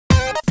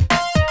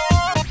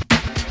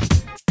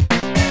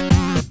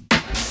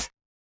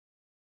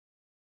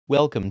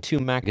Welcome to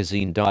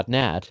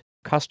magazine.net,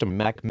 custom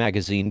Mac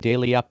magazine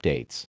daily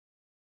updates.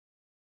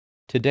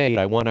 Today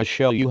I want to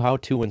show you how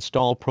to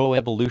install Pro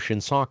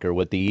Evolution Soccer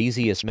with the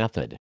easiest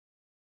method.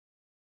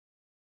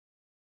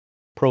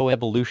 Pro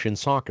Evolution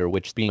Soccer,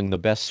 which being the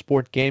best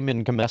sport game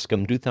in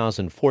GameScom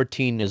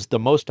 2014 is the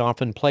most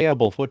often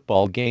playable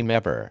football game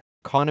ever.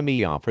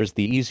 Konami offers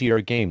the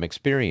easier game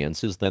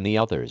experiences than the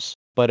others,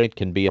 but it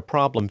can be a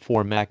problem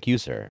for Mac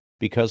user,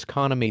 because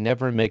Konami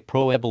never make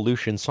Pro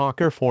Evolution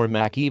Soccer for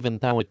Mac even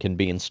though it can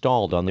be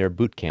installed on their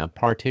bootcamp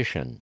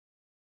partition.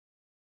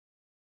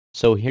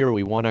 So here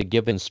we wanna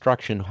give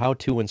instruction how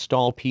to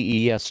install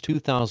PES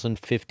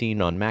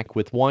 2015 on Mac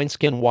with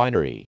Wineskin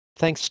Winery.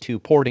 Thanks to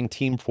porting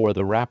team for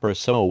the wrapper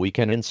so we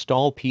can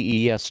install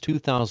PES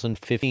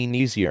 2015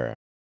 easier.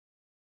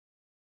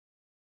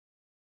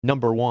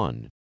 Number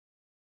 1.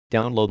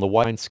 Download the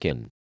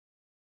Wineskin.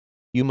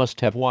 You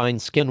must have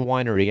Wineskin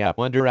Winery app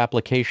under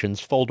Applications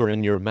folder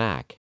in your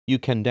Mac. You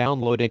can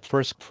download it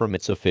first from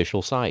its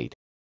official site.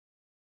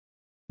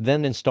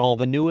 Then install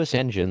the newest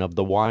engine of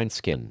the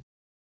Wineskin.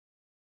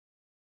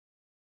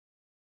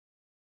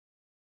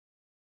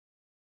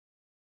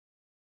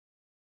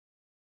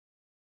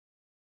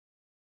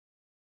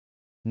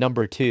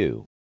 Number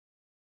 2.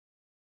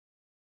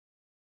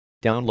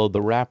 Download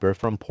the wrapper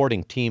from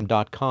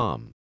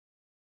portingteam.com.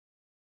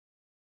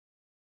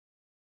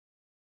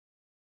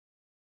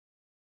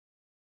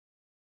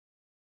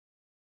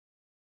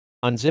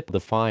 Unzip the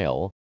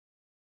file.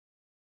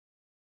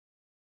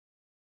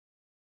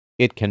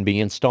 It can be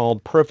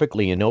installed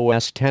perfectly in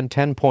OS 10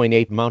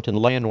 10.8 Mountain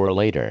Lion or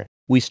later.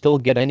 We still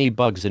get any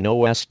bugs in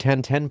OS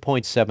 10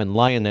 10.7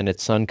 Lion and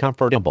it's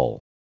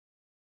uncomfortable.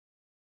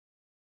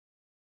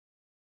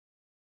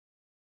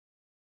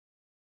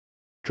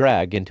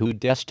 Drag into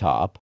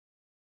desktop.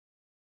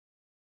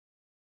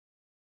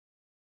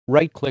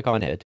 Right-click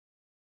on it.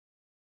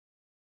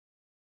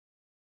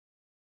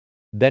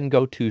 Then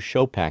go to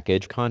Show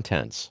Package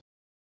Contents.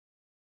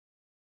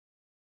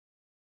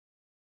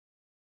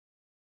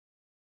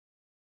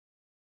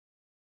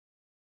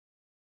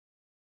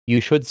 You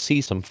should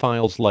see some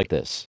files like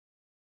this.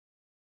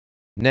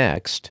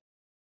 Next,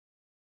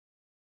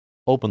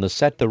 open the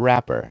Set the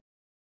Wrapper.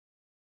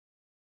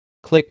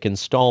 Click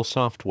Install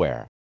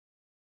Software.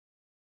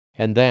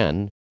 And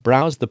then,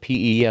 browse the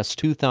PES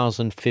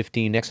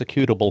 2015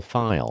 executable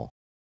file.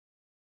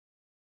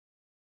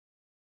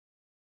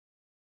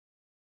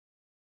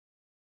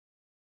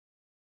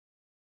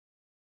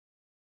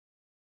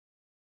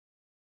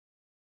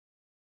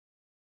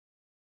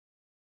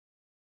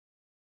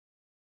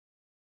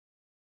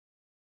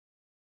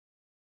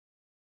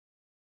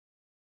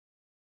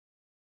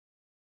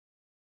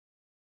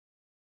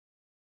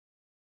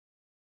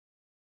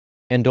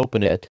 And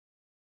open it.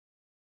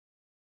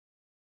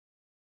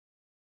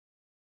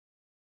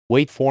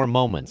 Wait 4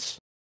 moments.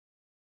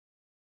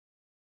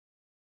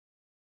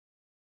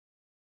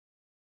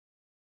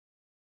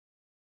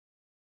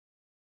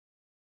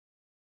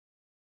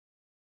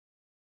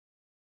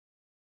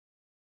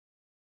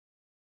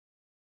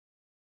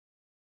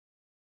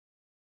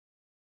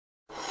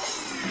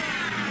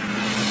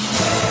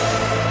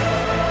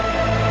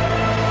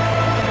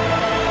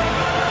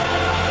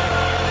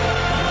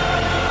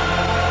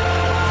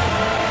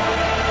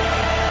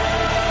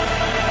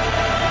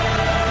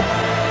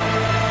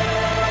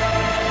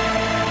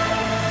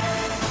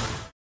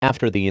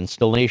 After the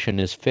installation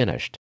is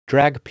finished,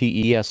 drag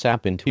PES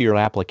app into your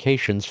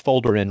Applications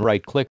folder and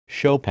right-click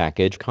Show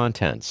Package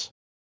Contents.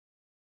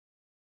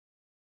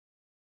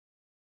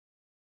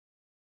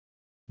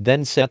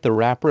 Then set the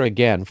wrapper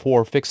again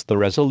for fix the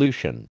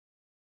resolution.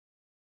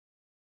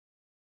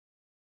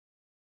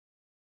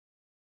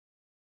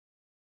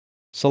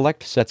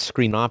 Select Set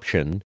Screen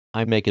option,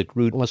 I make it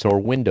rootless or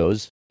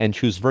Windows, and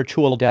choose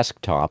Virtual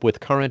Desktop with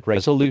current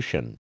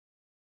resolution.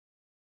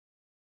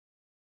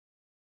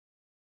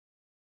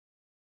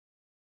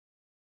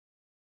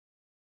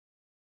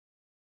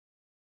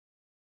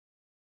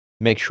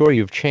 Make sure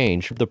you've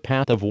changed the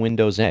path of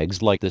Windows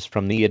eggs like this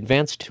from the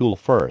Advanced tool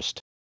first.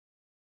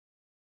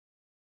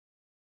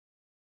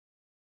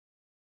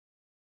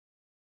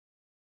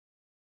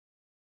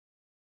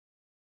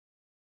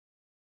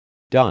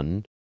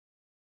 Done.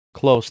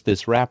 Close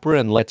this wrapper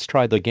and let's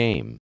try the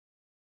game.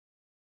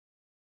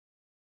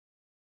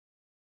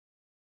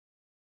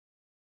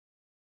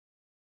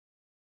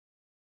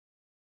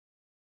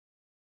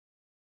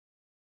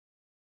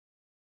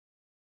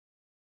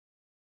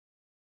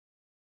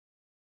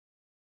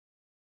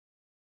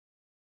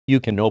 You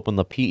can open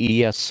the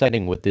PES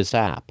setting with this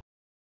app.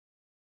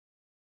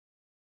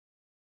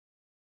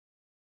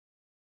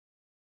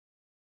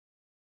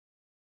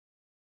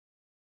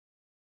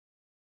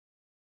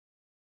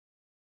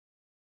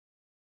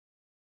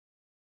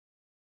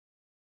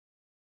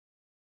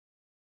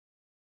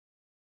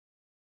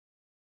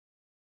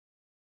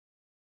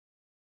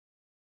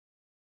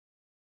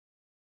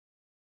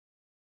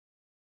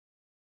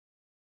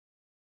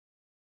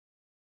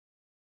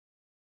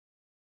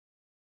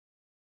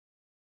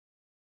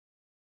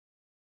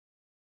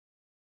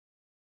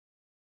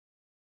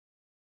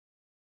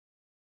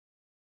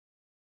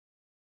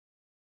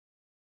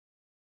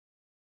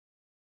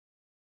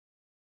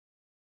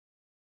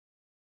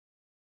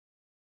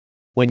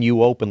 When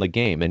you open the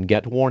game and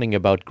get warning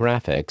about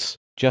graphics,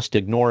 just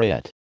ignore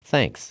it.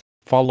 Thanks.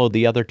 Follow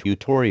the other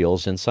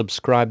tutorials and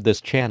subscribe this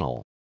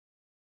channel.